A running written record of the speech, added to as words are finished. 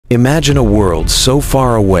Imagine a world so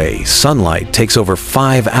far away, sunlight takes over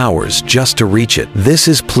 5 hours just to reach it. This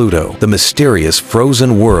is Pluto, the mysterious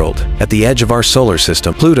frozen world at the edge of our solar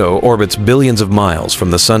system. Pluto orbits billions of miles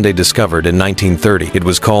from the sun they discovered in 1930. It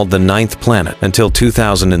was called the ninth planet until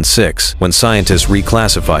 2006, when scientists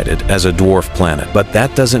reclassified it as a dwarf planet. But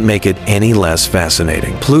that doesn't make it any less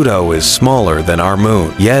fascinating. Pluto is smaller than our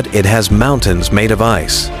moon, yet it has mountains made of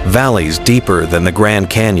ice, valleys deeper than the Grand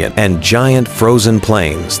Canyon, and giant frozen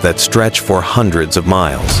plains that stretch for hundreds of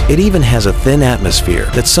miles. It even has a thin atmosphere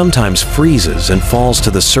that sometimes freezes and falls to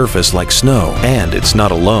the surface like snow. And it's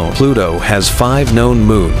not alone. Pluto has 5 known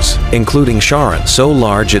moons, including Charon, so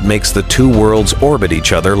large it makes the two worlds orbit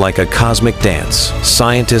each other like a cosmic dance.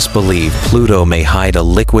 Scientists believe Pluto may hide a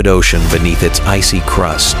liquid ocean beneath its icy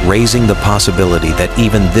crust, raising the possibility that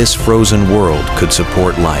even this frozen world could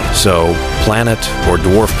support life. So, planet or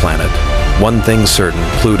dwarf planet? One thing's certain,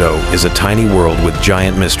 Pluto is a tiny world with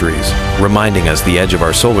giant mysteries, reminding us the edge of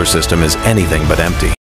our solar system is anything but empty.